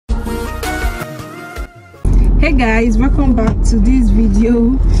Hey guys, welcome back to this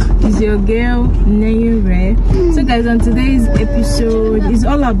video. It's your girl Neyure. So guys, on today's episode is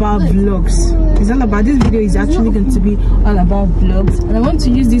all about vlogs. It's all about, this video is actually going to be all about vlogs, and I want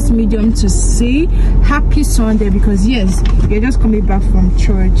to use this medium to say happy Sunday, because yes, you're just coming back from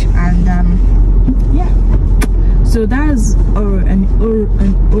church, and yeah, so that's what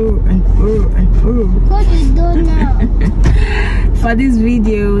you do now for this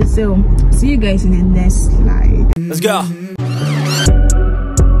video. So see you guys in the next slide. Let's go.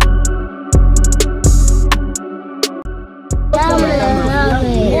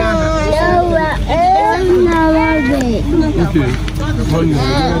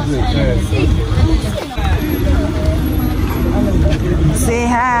 Say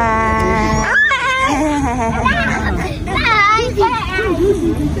hi.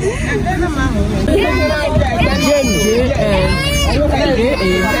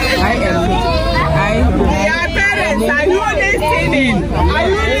 Are you listening? Are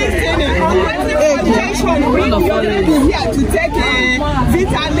you listening? Injection bring your people here to take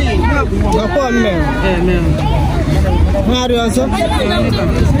vitamin.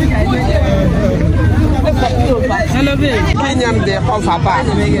 Hello, babe.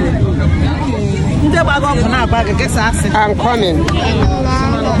 I'm coming.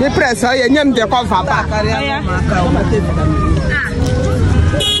 The press, I am the cover back.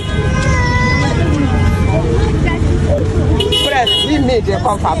 Press, we made the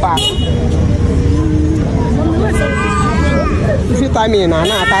cover back. Vitamin,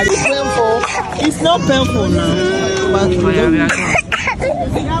 it's not painful now.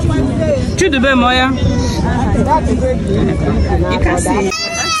 To the bed, Moya. You can see.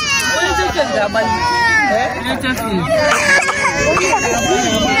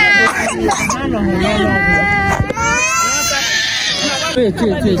 Wait. It's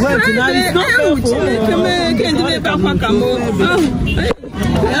not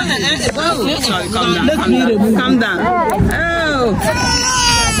calm down. Oh.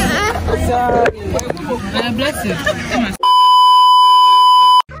 Sorry. Bless you.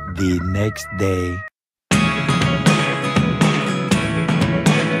 The next day.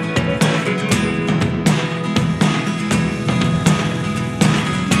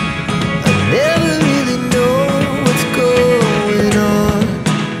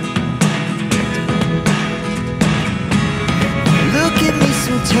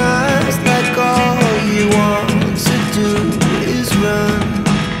 Sometimes like all you want to do is run.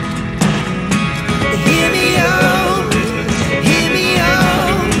 Hear me out, hear me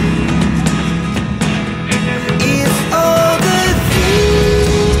out. It's all the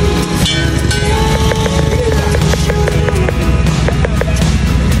things you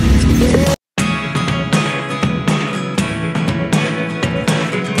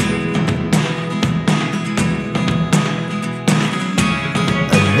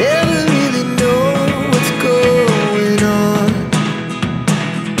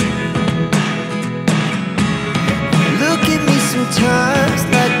sometimes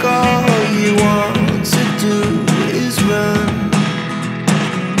like all you want to do is run.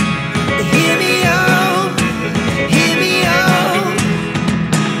 Hear me out, hear me out.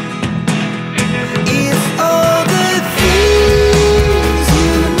 It's all the things you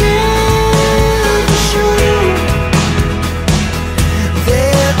never show.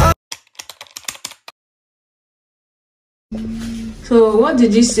 So what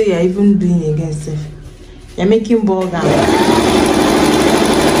did you say you're even doing against it? You're making burger.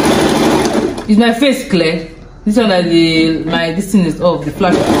 Is my face clear? This one that this thing is off, the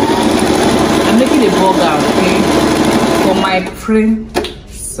flash. I'm making a burger, okay? For my friends.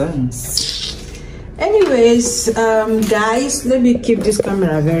 Anyways, guys, let me keep this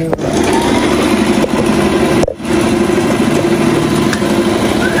camera very well.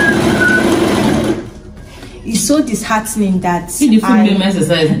 It's so disheartening that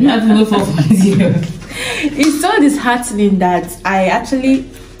it's so disheartening that I actually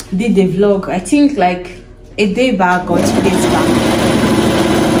did the vlog, I think like a day back or 2 days back.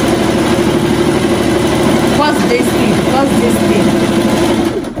 First day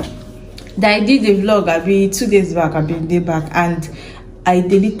that I did the vlog, I'll be 2 days back, I'll be a day back, and I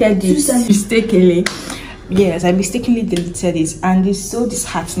deleted this mistakenly. Yes, I mistakenly deleted it, and it's so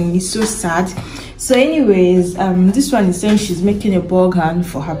disheartening, it's so sad. So anyways, this one is saying she's making a burger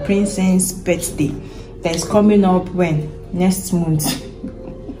for her princess birthday that is coming up when? Next month.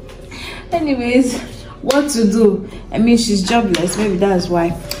 Anyways, what to do? I mean, she's jobless, maybe that's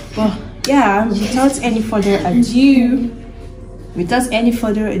why. But yeah, without any further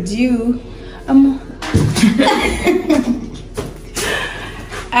ado,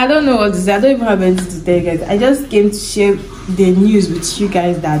 I don't know what to say. I don't even have anything to tell you guys. I just came to share the news with you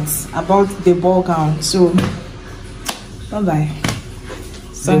guys that's about the ball gown. So bye bye.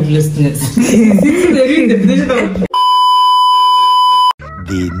 Selflessness.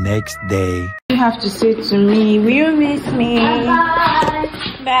 The next day. You have to say to me, will you miss me? Bye.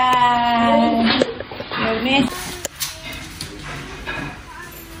 Bye. You'll miss.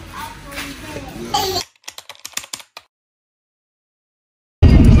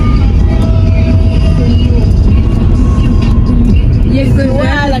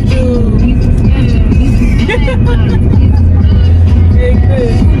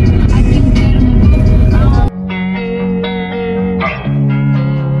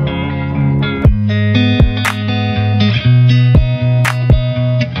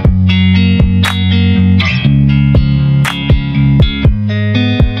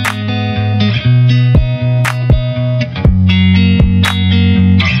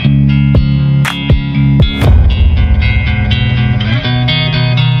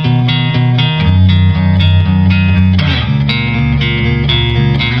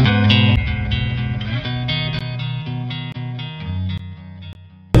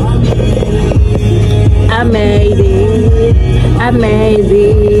 I made it. I made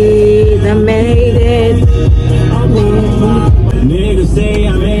it. I made it. Niggas say I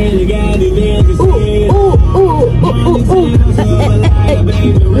made it. Got it. Niggas say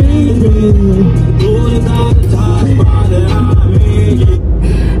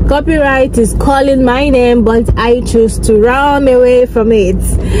Copyright is calling my name, but I choose to run away from it.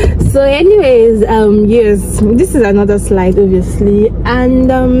 So anyways, yes, this is another slide obviously, and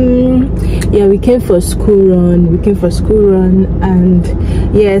yeah, we came for school run, and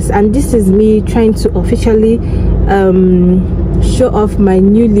yes, and this is me trying to officially show off my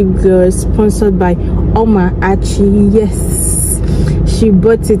new lip gloss sponsored by Oma Achi. Yes, she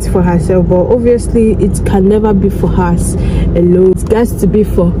bought it for herself, but obviously it can never be for us alone. It has to be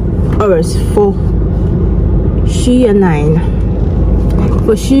for us, for she and I.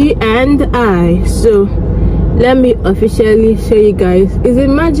 So let me officially show you guys. It's a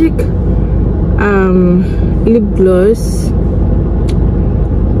magic lip gloss.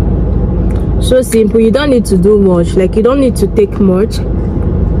 So simple. You don't need to do much, like you don't need to take much,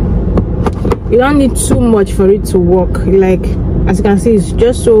 you don't need too much for it to work. Like as you can see, it's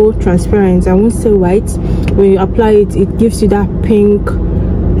just so transparent. I won't say white. When you apply it, it gives you that pink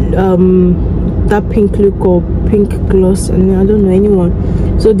look or pink gloss, and I don't know anyone.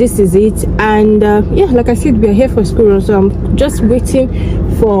 So this is it, and yeah, like I said, we are here for school run, so I'm just waiting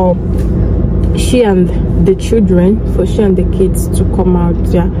for she and the kids to come out.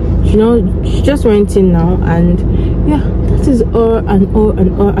 Yeah, you know, she just went in now, and yeah, that is all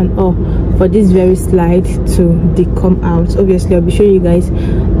for this very slide to come out. Obviously I'll be showing you guys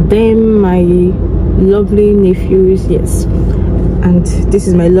them, my lovely nephews, yes, and this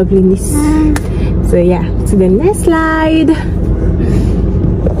is my lovely niece. So yeah, to the next slide.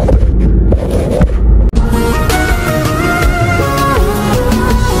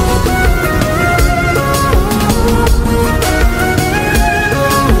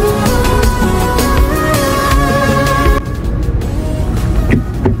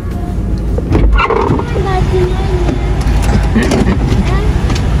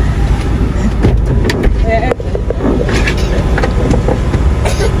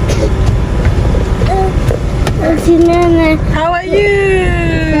 How are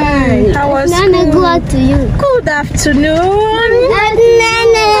you? Fine. How was Nana, school? Good to you. Good afternoon.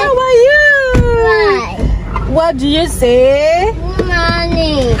 Nana. How are you? Fine. What do you say?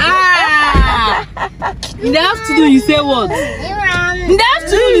 Morning. Ah. In the afternoon you say what? In the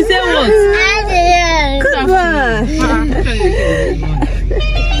afternoon you say what? Good one.